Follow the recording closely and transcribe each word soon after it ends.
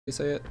You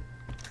say it?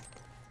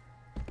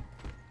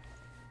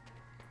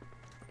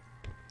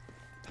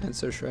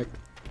 Answer Shrek.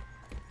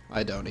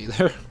 I don't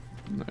either.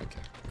 Okay.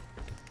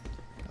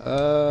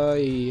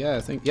 Yeah,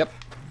 I think, yep.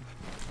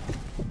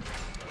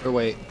 Or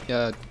wait,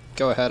 yeah,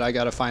 go ahead, I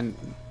gotta find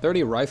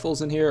 30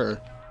 rifles in here,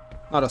 or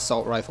not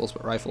assault rifles,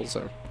 but rifles,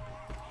 or...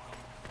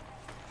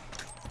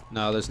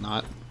 No, there's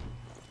not.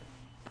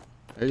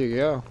 There you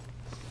go.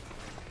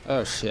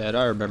 Oh shit,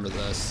 I remember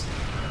this.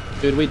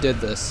 Dude, we did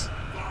this.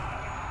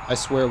 I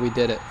swear we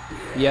did it.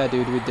 Yeah,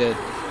 dude, we did.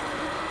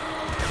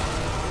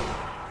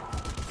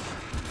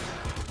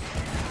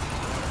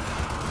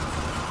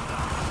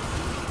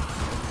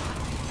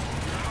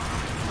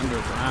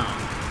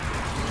 Underground.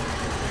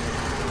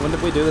 When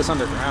did we do this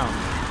underground?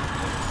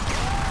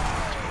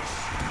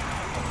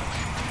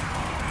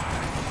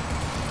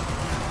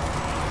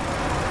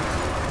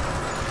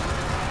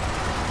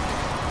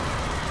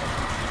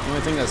 The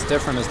only thing that's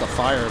different is the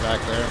fire back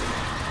there.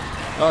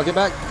 Oh, get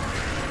back!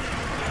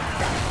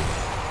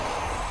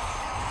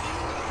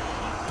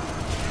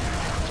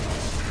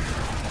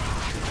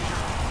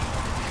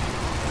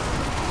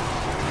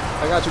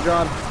 I got you,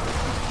 John.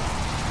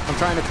 I'm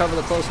trying to cover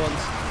the close ones.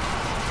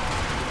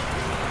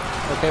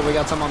 Okay, we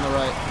got some on the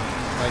right.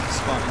 Like,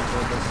 spawning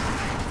toward us.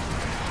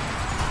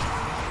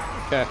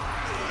 Okay.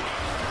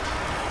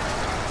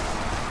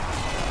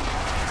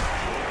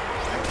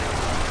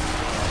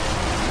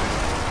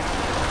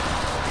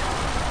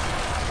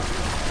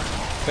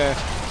 Okay.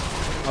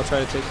 I'll try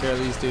to take care of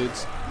these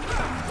dudes.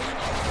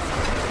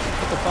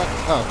 What the fuck?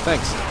 Oh,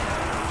 thanks.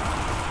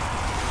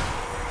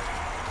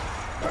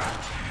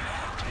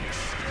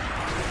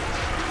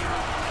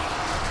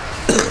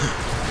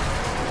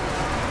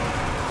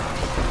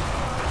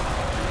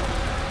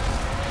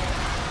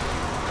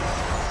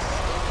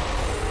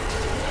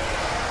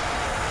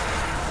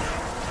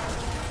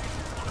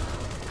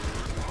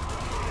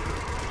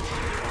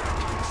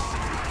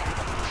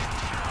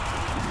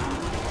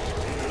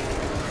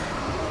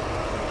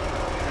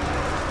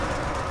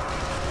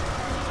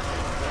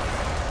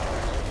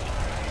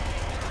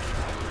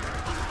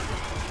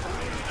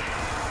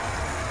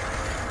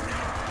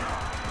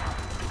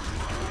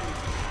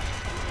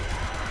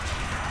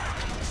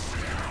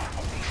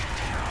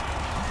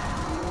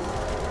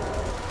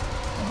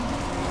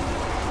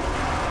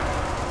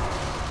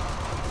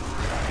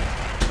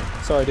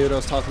 Sorry, dude, I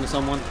was talking to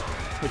someone.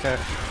 Okay.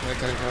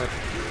 Okay.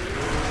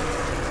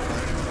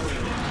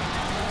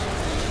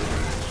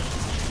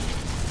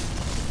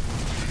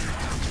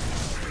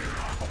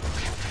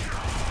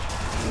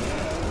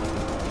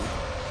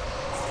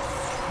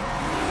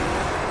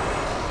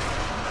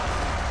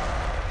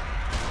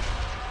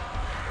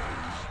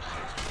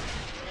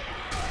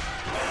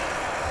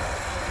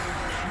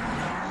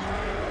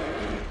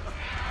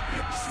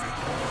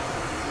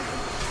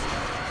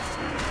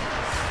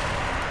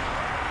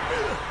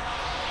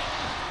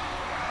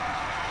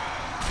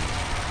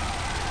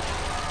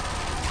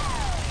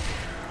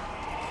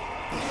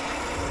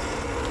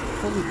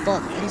 Holy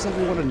fuck, why does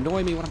everyone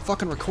annoy me when I'm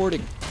fucking recording?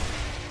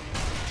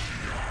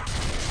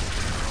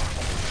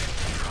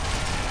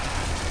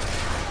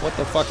 What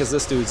the fuck is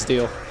this dude's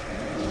deal?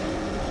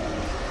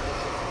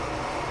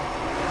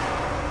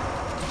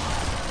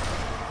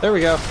 There we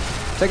go.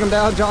 Take him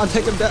down, John,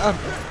 take him down.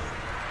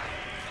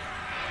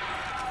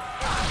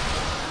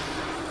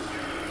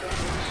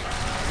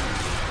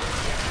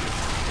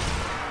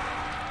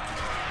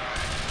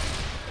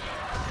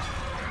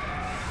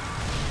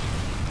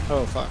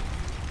 Oh fuck.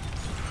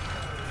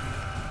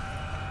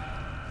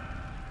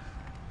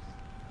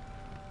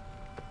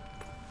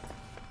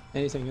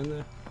 Anything in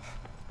there?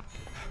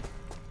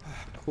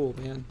 Cool,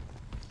 man.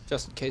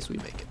 Just in case we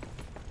make it.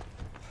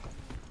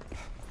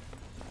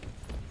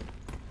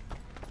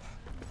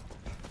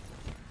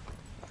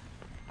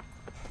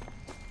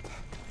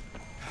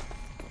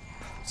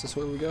 Is this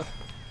where we go?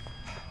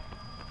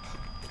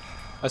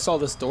 I saw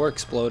this door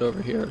explode over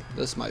here.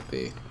 This might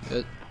be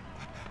it.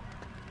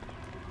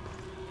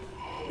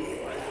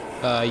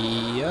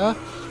 Yeah.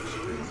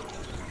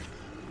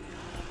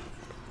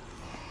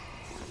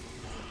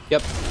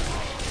 Yep.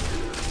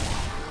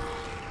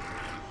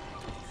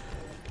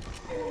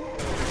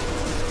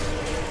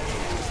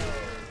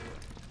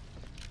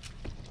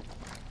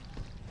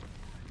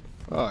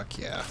 Fuck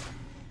yeah.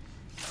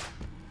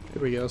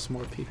 Here we go, some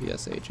more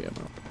PPSH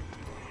ammo.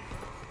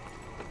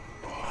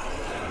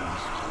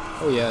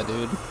 Oh yeah,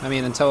 dude. I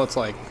mean, until it's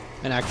like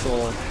an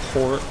actual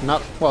horde,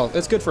 not, well,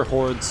 it's good for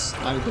hordes.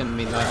 I didn't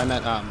mean that, I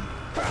meant,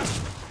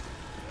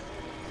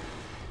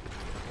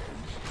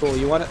 cool,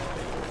 you want it?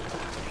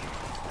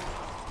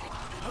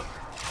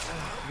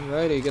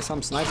 Alrighty, guess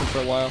I'm sniping for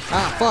a while.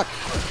 Ah, fuck!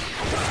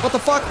 What the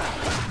fuck?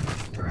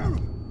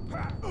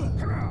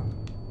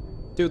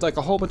 Dude, like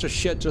a whole bunch of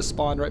shit just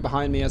spawned right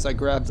behind me as I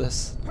grabbed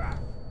this.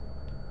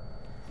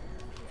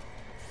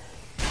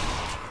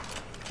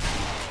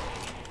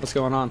 What's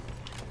going on?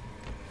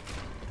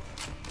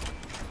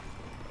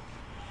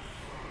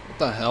 What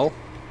the hell?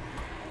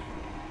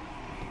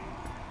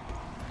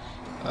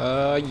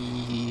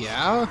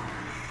 Yeah?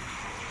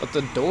 But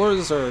the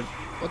doors are...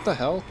 What the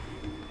hell?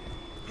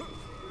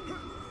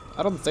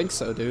 I don't think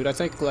so, dude. I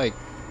think, like,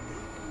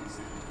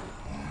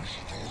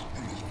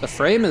 the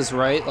frame is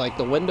right, like,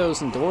 the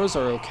windows and doors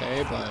are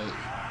okay, but...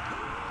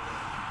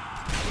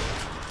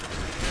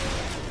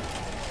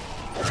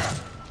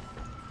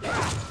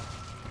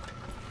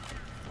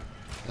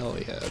 Hell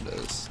yeah, it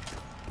is.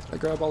 Did I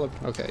grab all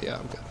of... Okay, yeah,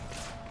 I'm good.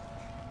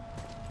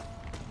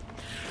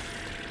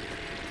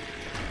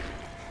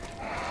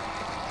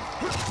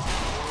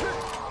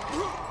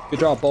 Good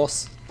job,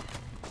 boss.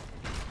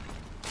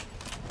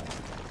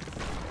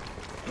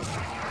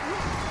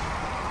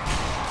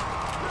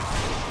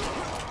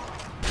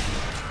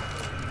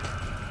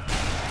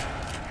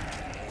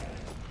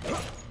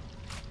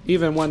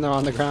 Even when they're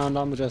on the ground,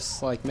 I'm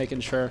just like making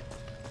sure.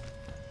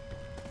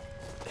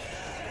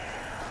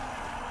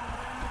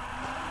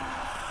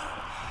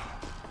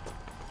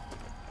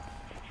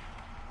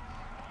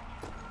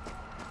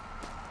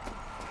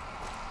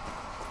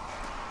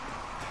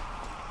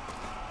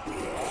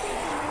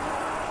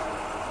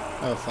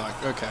 Oh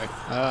fuck, okay.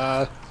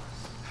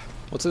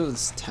 What's in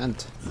this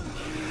tent?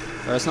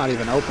 Or it's not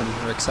even open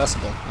or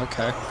accessible.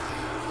 Okay.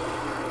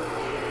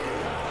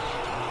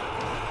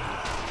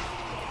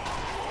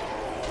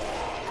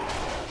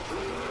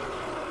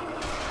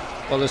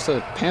 Well, there's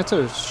the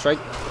Panther Strike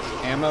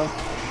ammo.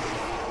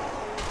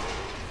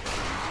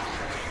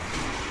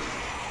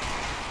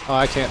 Oh,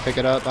 I can't pick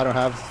it up. I don't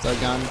have the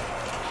gun.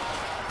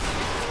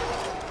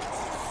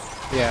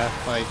 Yeah,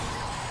 like,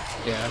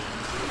 yeah.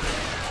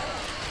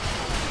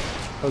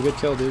 Oh, good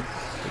kill, dude.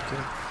 Good kill.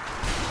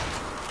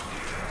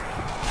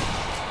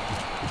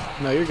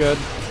 No, you're good.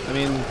 I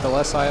mean, the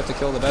less I have to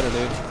kill, the better,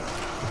 dude.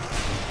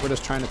 We're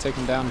just trying to take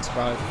him down and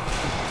survive.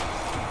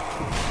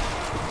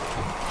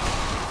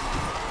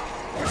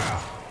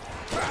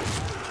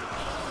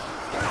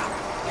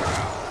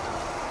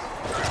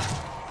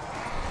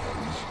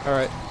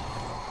 Alright.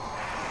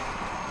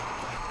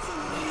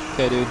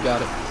 Okay, dude,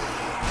 got it.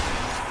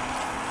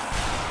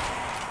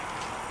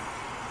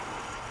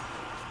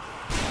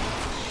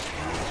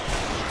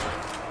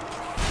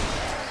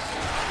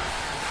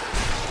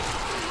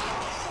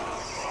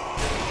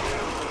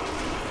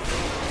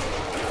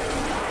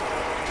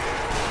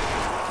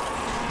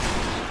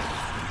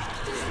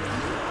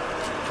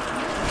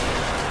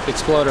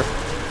 Exploder.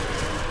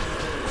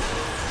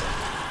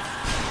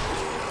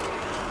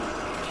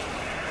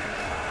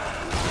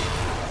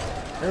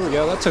 There we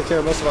go, that took care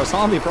of most of our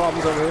zombie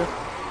problems over here.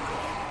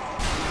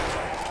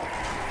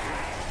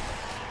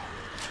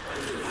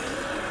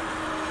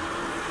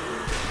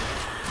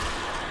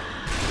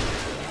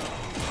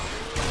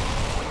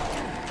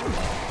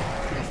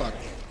 Oh fuck.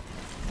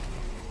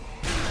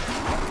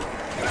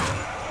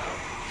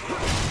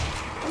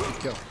 Good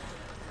kill.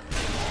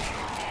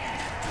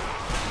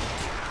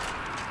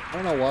 I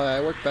don't know why, I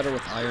work better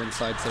with iron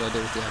sights than I do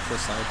with the actual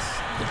sights,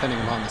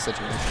 depending upon the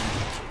situation.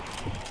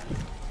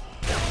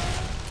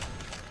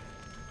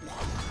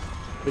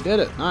 We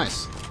did it,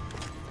 nice.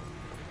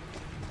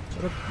 Is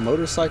that a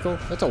motorcycle?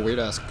 That's a weird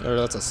ass, or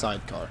that's a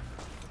sidecar.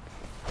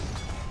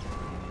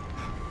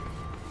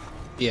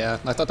 Yeah,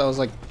 I thought that was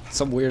like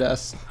some weird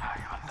ass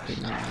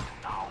thing, I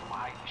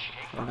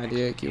don't know.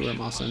 98, keyword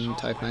Mawson,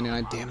 type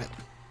 99, damn it.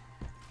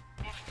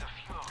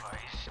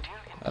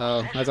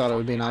 Oh, I thought it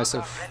would be nice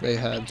if they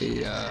had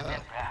the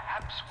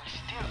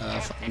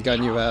fucking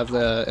gun you have,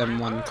 the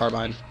M1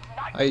 carbine.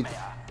 I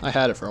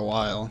had it for a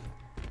while.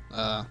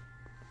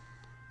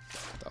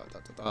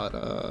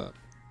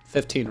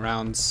 15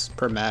 rounds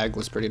per mag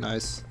was pretty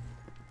nice.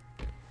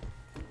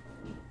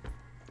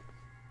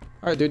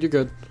 Alright, dude, you're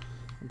good.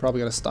 I'm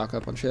probably gonna stock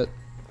up on shit.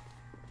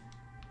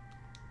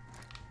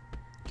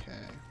 Okay.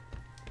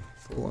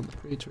 Full on the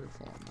preacher,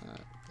 full on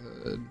that.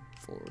 Good.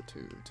 4,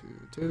 2,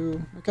 2,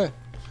 2. Okay.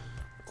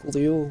 Cool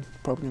deal.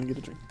 Probably gonna get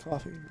a drink of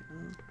coffee right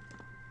now.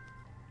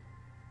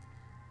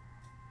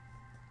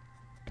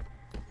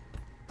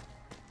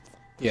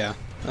 Yeah.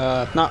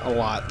 Not a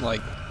lot.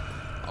 Like,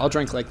 I'll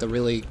drink like the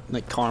really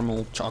like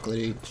caramel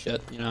chocolatey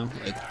shit, you know?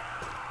 Like,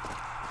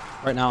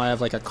 right now I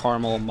have like a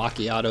caramel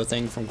macchiato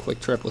thing from Quick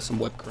Trip with some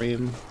whipped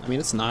cream. I mean,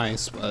 it's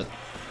nice, but...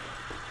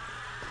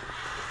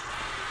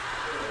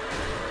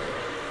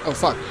 Oh,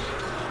 fuck.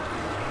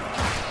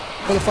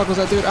 Where the fuck was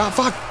that dude? Ah,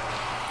 fuck!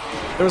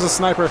 There was a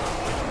sniper.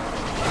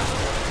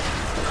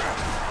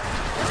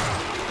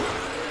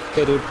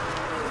 Okay, dude.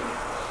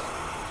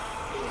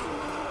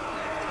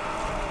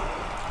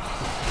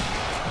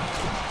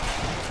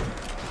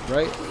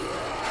 Right?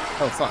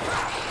 Oh, fuck.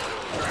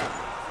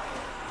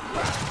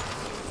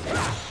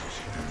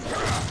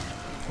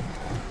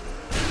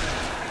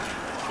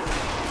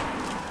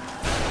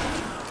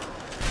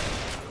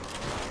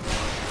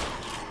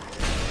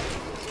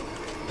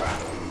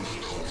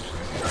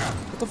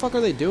 What the fuck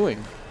are they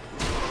doing?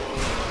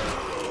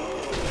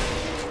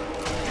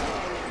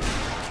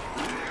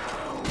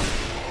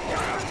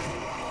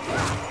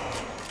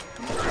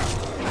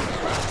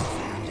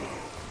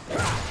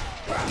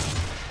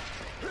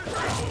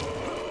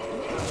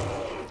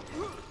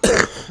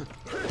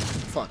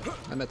 Fuck,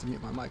 I meant to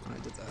mute my mic when I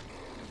did that.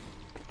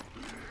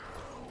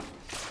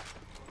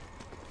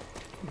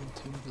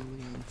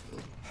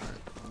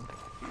 Alright, cool.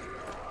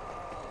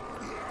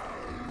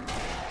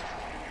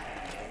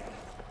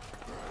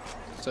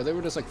 So they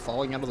were just like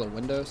falling out of the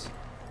windows?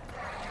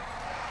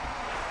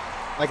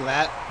 Like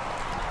that?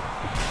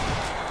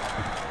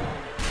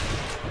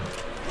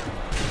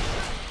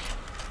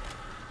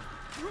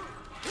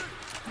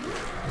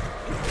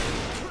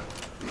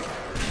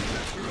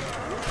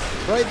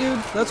 Right, dude?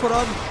 That's what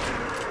I'm...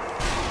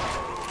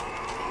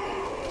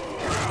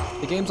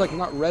 The game's like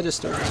not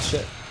registering this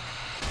shit.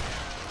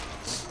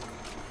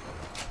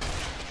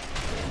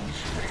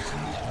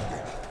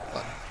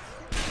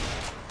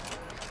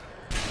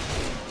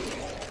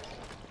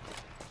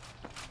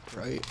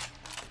 Right.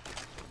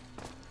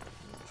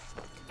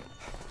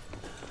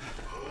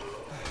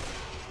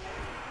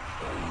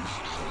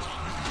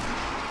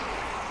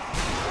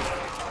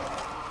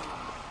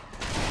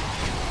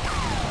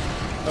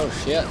 Oh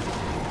shit.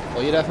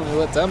 Well, you definitely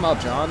lit them up,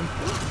 John.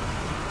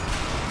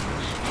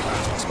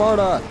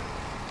 Sparta!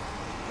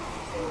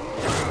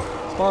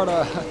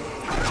 Sparta!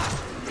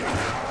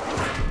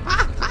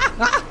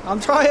 I'm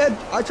trying!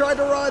 I tried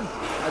to run!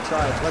 I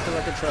tried. Let the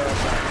record show I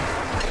tried.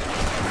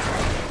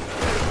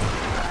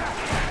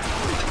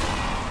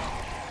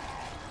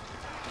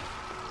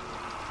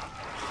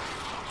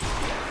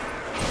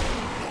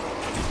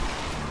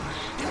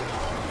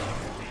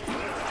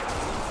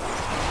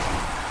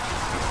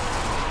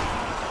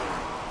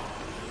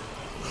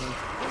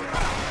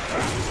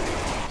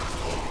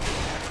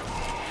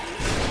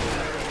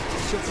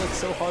 Shit's like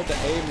so hard to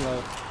aim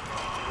though.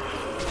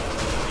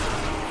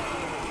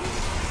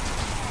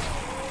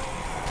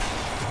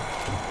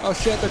 Oh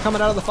shit, they're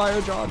coming out of the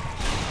fire, John.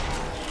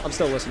 I'm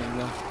still listening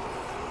though.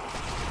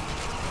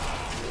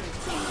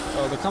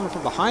 Oh, they're coming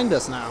from behind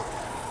us now.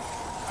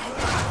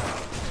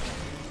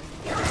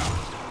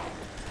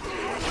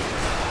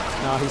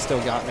 No, he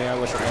still got me. I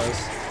wish it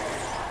was.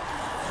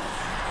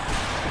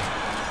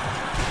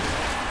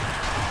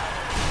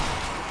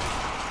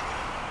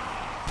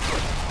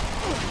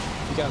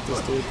 You got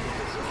this, dude.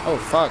 Oh,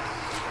 fuck.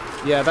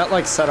 Yeah, that,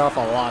 like, set off a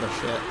lot of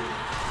shit.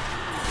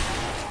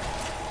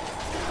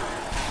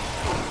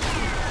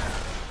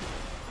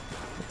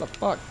 What the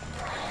fuck?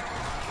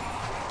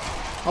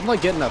 I'm,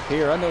 like, getting up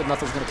here. I know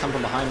nothing's gonna come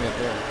from behind me up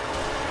here.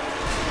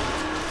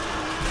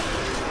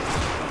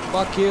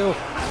 Fuck you.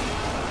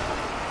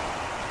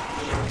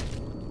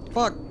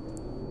 Fuck.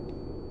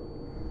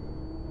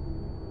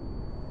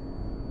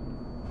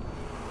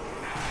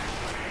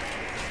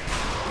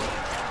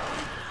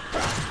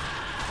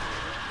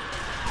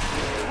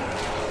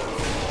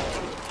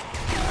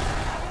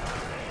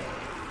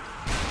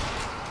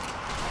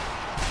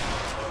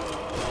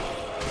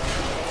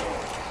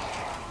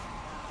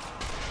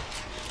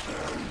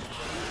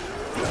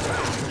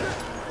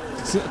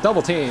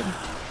 Double team.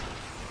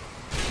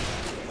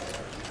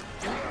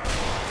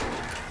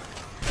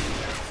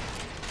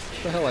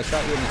 What the hell? I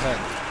shot you in the head.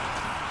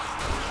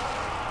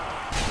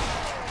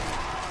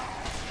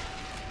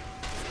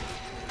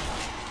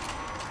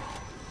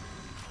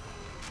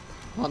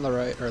 On the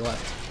right or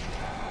left?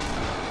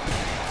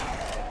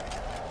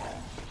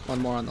 One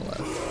more on the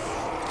left.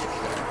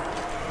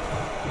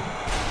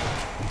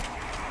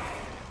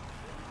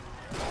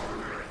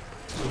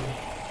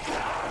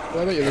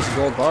 Well, I bet you there's a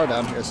gold bar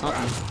down here or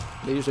something.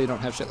 They usually don't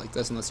have shit like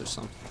this unless there's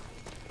some.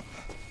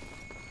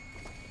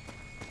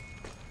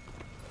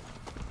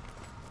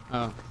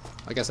 Oh,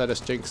 I guess I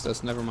just jinxed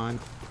us. Never mind.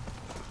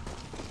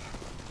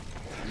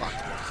 Fuck.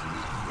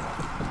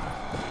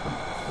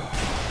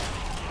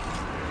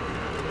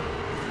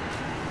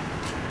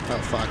 Oh,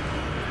 fuck.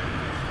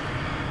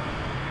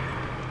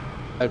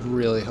 I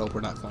really hope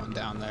we're not going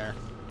down there.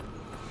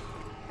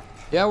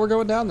 Yeah, we're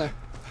going down there.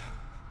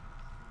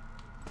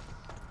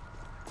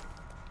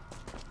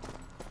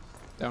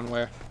 Down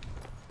where?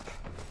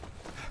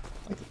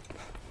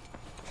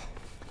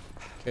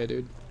 Okay,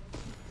 dude.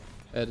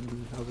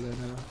 Heading over there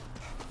now.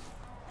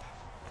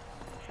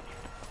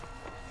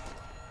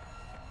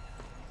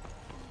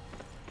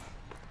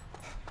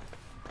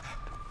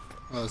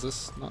 Oh, is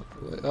this not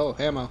the way? Oh,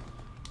 ammo.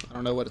 I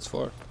don't know what it's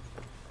for.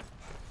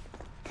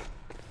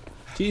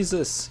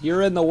 Jesus,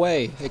 you're in the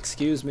way.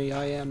 Excuse me,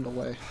 I am the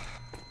way.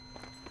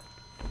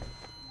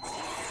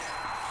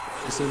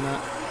 You seen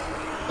that?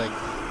 Like,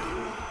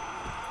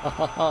 ha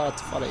ha ha,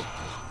 it's funny.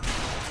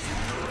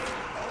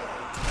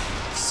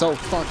 So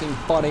fucking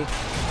funny.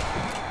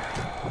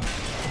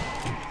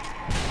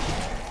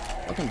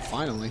 Fucking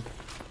finally.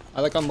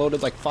 I like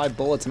unloaded like 5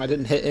 bullets and I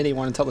didn't hit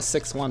anyone until the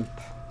 6th one.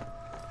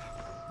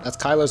 That's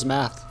Kyler's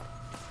math.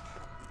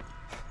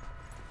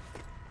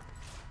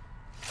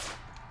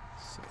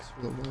 6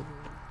 for the level.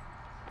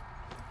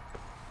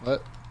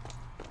 What?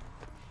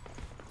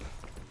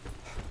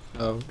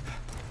 Oh.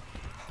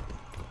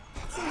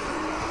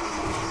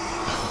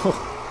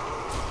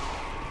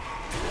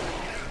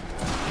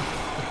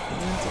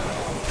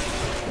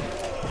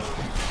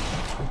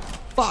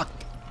 Fuck!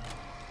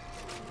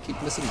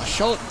 Keep missing my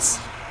shots.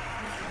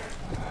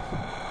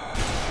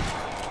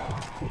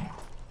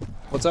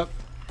 What's up?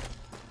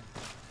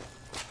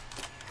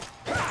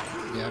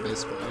 Yeah,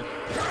 basically.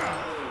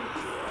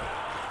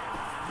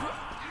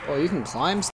 Oh, you can climb